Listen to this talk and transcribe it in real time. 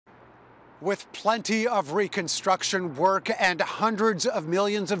With plenty of reconstruction work and hundreds of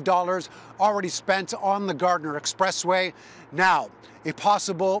millions of dollars already spent on the Gardiner Expressway, now a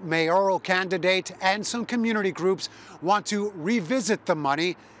possible mayoral candidate and some community groups want to revisit the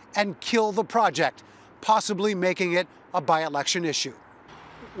money and kill the project, possibly making it a by-election issue.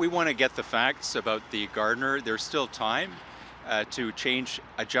 We want to get the facts about the Gardiner. There's still time to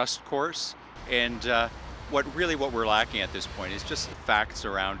adjust course, and what we're lacking at this point is just facts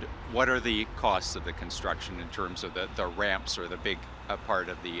around what are the costs of the construction in terms of the ramps or the big part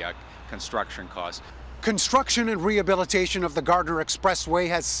of the construction costs. Construction and rehabilitation of the Gardiner Expressway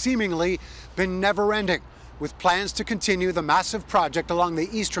has seemingly been never-ending, with plans to continue the massive project along the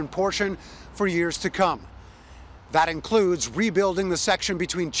eastern portion for years to come. That includes rebuilding the section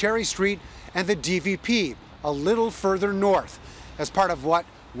between Cherry Street and the DVP a little further north, as part of what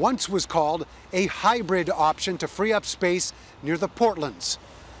once was called a hybrid option to free up space near the Portlands.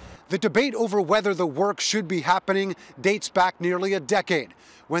 The debate over whether the work should be happening dates back nearly a decade,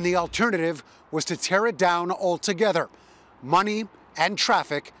 when the alternative was to tear it down altogether. Money and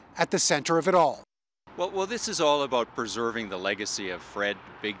traffic at the center of it all. Well, this is all about preserving the legacy of Fred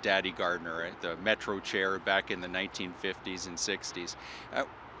Big Daddy Gardiner, the Metro Chair back in the 1950s and 60s.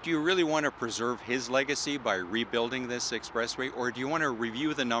 Do you really want to preserve his legacy by rebuilding this expressway, or do you want to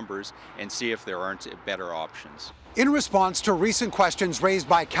review the numbers and see if there aren't better options? In response to recent questions raised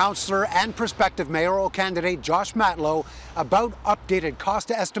by councillor and prospective mayoral candidate Josh Matlow about updated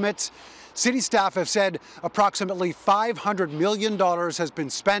cost estimates, city staff have said approximately $500 million has been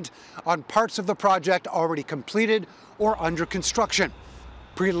spent on parts of the project already completed or under construction.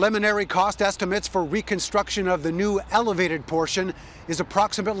 Preliminary cost estimates for reconstruction of the new elevated portion is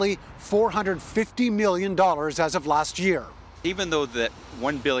approximately $450 million as of last year. Even though that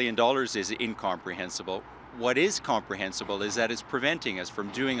 $1 billion is incomprehensible, what is comprehensible is that it's preventing us from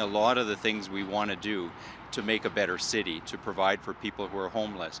doing a lot of the things we want to do to make a better city, to provide for people who are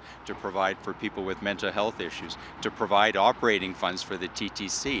homeless, to provide for people with mental health issues, to provide operating funds for the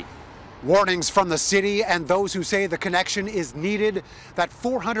TTC. Warnings from the city and those who say the connection is needed that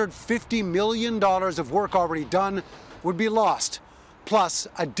 $450 million of work already done would be lost, plus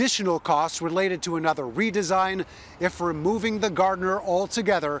additional costs related to another redesign if removing the Gardiner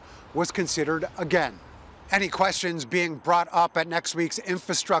altogether was considered again. Any questions being brought up at next week's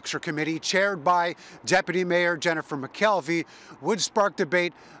Infrastructure Committee, chaired by Deputy Mayor Jennifer McKelvey, would spark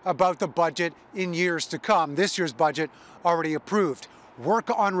debate about the budget in years to come. This year's budget already approved.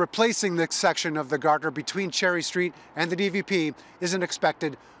 Work on replacing this section of the Gardiner between Cherry Street and the DVP isn't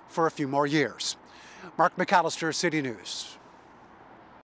expected for a few more years. Mark McAllister, City News.